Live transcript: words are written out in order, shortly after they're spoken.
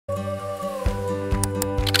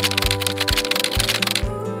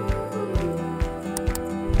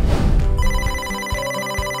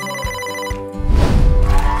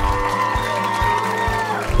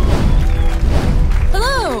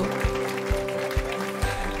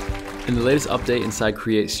In the latest update inside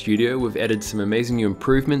CreateStudio, we've added some amazing new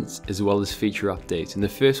improvements as well as feature updates. And the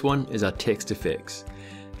first one is our text effects.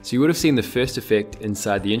 So you would have seen the first effect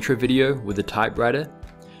inside the intro video with the typewriter.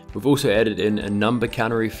 We've also added in a number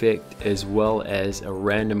counter effect as well as a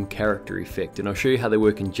random character effect. And I'll show you how they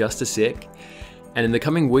work in just a sec. And in the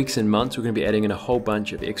coming weeks and months, we're going to be adding in a whole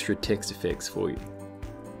bunch of extra text effects for you.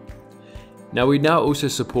 Now we now also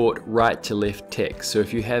support right to left text. So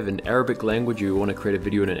if you have an Arabic language, you want to create a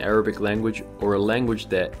video in an Arabic language or a language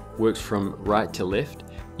that works from right to left,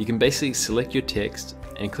 you can basically select your text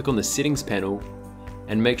and click on the settings panel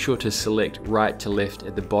and make sure to select right to left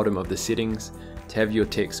at the bottom of the settings to have your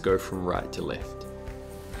text go from right to left.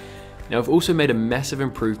 Now I've also made a massive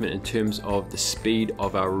improvement in terms of the speed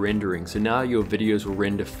of our rendering. So now your videos will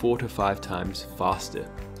render 4 to 5 times faster.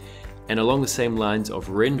 And along the same lines of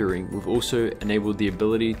rendering, we've also enabled the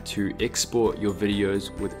ability to export your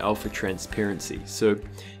videos with alpha transparency. So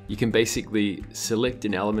you can basically select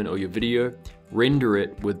an element or your video, render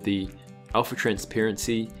it with the alpha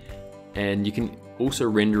transparency, and you can also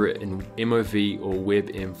render it in MOV or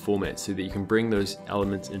WebM format so that you can bring those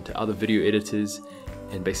elements into other video editors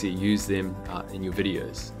and basically use them in your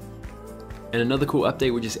videos. And another cool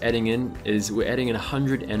update we're just adding in is we're adding in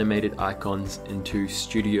 100 animated icons into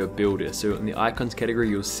Studio Builder. So in the icons category,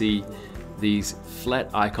 you'll see these flat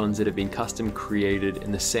icons that have been custom created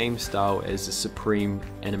in the same style as the Supreme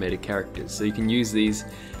animated characters. So you can use these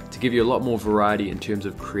to give you a lot more variety in terms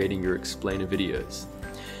of creating your explainer videos.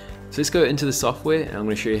 So let's go into the software and I'm going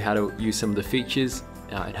to show you how to use some of the features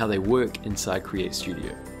and how they work inside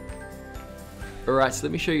CreateStudio. Alright, so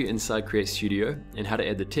let me show you inside CreateStudio and how to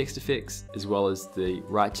add the text effects as well as the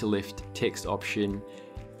right to left text option,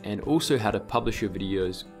 and also how to publish your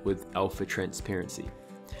videos with alpha transparency.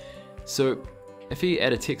 So if you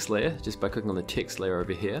add a text layer just by clicking on the text layer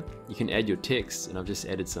over here, you can add your text, and I've just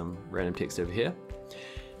added some random text over here.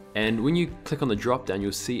 And when you click on the drop down,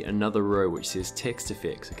 you'll see another row which says text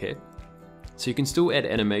effects, okay? So you can still add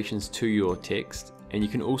animations to your text, and you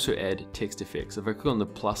can also add text effects. So if I click on the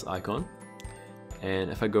plus icon,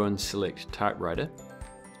 and if I go and select typewriter,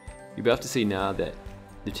 you'll be able to see now that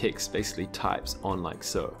the text basically types on like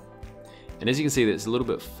so. And as you can see, that's a little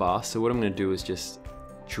bit fast, so what I'm going to do is just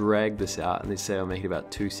drag this out, and let's say I'll make it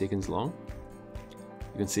about 2 seconds long.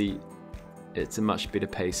 You can see it's a much better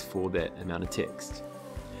pace for that amount of text.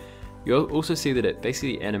 You'll also see that it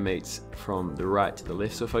basically animates from the right to the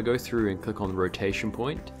left. So if I go through and click on the rotation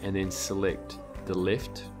point and then select the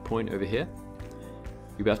left point over here,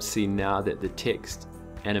 you'll be able to see now that the text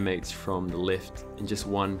animates from the left in just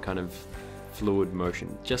one kind of fluid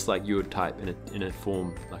motion, just like you would type in a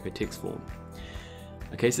form, like a text form.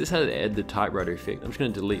 Okay, so this is how to add the typewriter effect. I'm just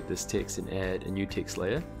going to delete this text and add a new text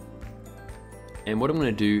layer. And what I'm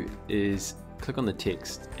going to do is click on the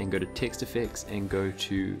text and go to text effects and go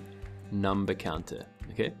to number counter.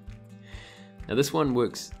 Okay, now this one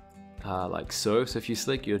works like so. So if you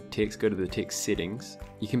select your text, go to the text settings,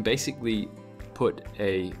 you can basically put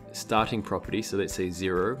a starting property, so let's say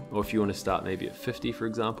 0, or if you want to start maybe at 50 for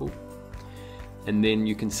example, and then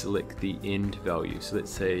you can select the end value, so let's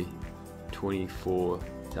say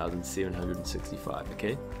 24,765.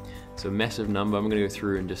 okay, so a massive number. I'm going to go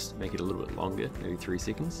through and just make it a little bit longer, maybe 3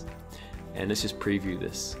 seconds, and let's just preview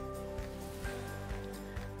this.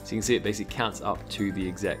 So you can see it basically counts up to the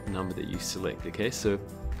exact number that you select. Okay, so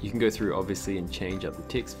you can go through obviously and change up the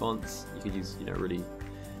text fonts. You could use, really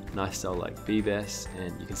nice style like BBAS,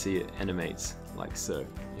 and you can see it animates like so.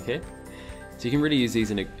 Okay, so you can really use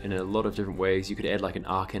these in a lot of different ways. You could add like an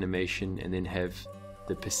arc animation and then have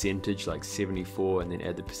the percentage like 74 and then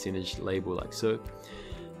add the percentage label like so,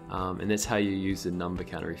 and that's how you use the number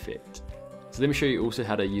counter effect. So let me show you also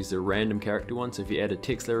how to use the random character one. So if you add a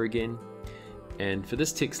text layer again, and for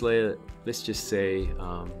this text layer, let's just say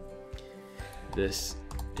this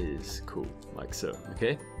is cool like so.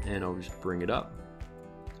 Okay, and I'll just bring it up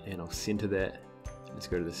and I'll center that. Let's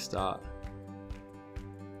go to the start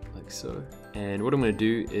like so, and what I'm going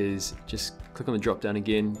to do is just click on the drop down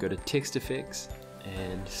again, go to text effects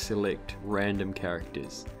and select random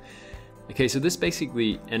characters. Okay, so this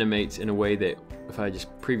basically animates in a way that if I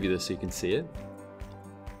just preview this so you can see it,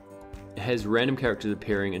 it has random characters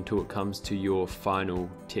appearing until it comes to your final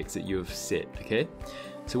text that you have set. Okay,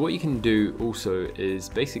 so what you can do also is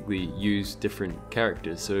basically use different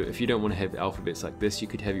characters. So if you don't want to have alphabets like this, you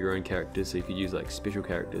could have your own characters. So you could use like special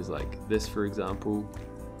characters like this for example,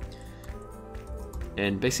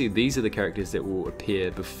 and basically these are the characters that will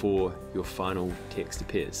appear before your final text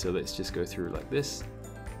appears. So let's just go through like this,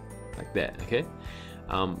 like that. Okay,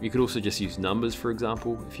 you could also just use numbers for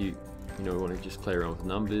example if you want to just play around with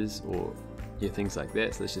numbers, or things like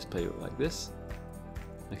that. So let's just play it like this.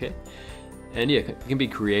 Okay, and yeah, you can be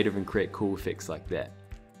creative and create cool effects like that.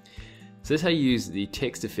 So that's how you use the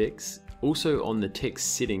text effects. Also on the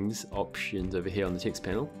text settings options over here on the text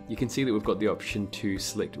panel, you can see that we've got the option to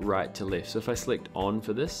select right to left. So if I select on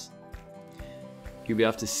for this, you'll be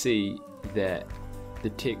able to see that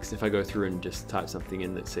the text, if I go through and just type something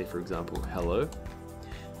in, let's say for example, hello,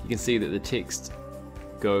 you can see that the text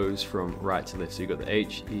goes from right to left. So you've got the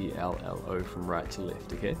H-E-L-L-O from right to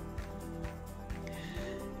left, okay?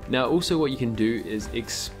 Now also what you can do is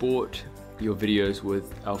export your videos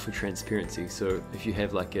with alpha transparency. So if you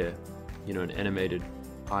have like a, an animated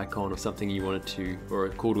icon or something you wanted to, or a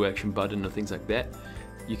call to action button or things like that,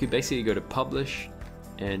 you could basically go to publish,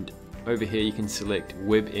 and over here you can select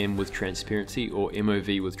WebM with transparency or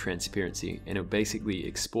MOV with transparency, and it'll basically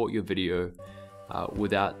export your video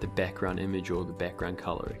without the background image or the background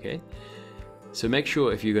color, okay? So make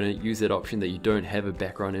sure if you're going to use that option that you don't have a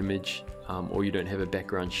background image or you don't have a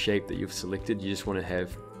background shape that you've selected. You just want to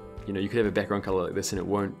have, you could have a background color like this and it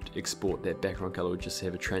won't export that background color, it will just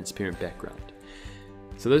have a transparent background.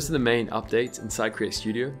 So those are the main updates inside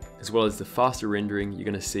CreateStudio, as well as the faster rendering you're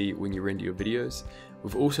going to see when you render your videos.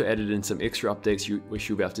 We've also added in some extra updates which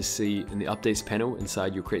you'll be able to see in the updates panel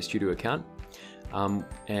inside your CreateStudio account.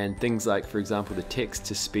 And things like, for example, the text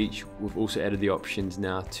to speech, we've also added the options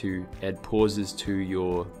now to add pauses to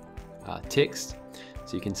your text.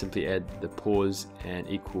 So you can simply add the pause and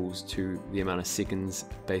equals to the amount of seconds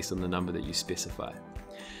based on the number that you specify.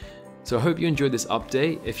 So I hope you enjoyed this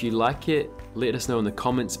update. If you like it, let us know in the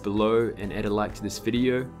comments below and add a like to this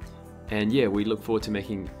video. And yeah, we look forward to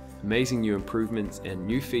making amazing new improvements and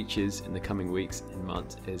new features in the coming weeks and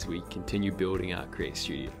months as we continue building out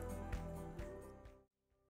CreateStudio.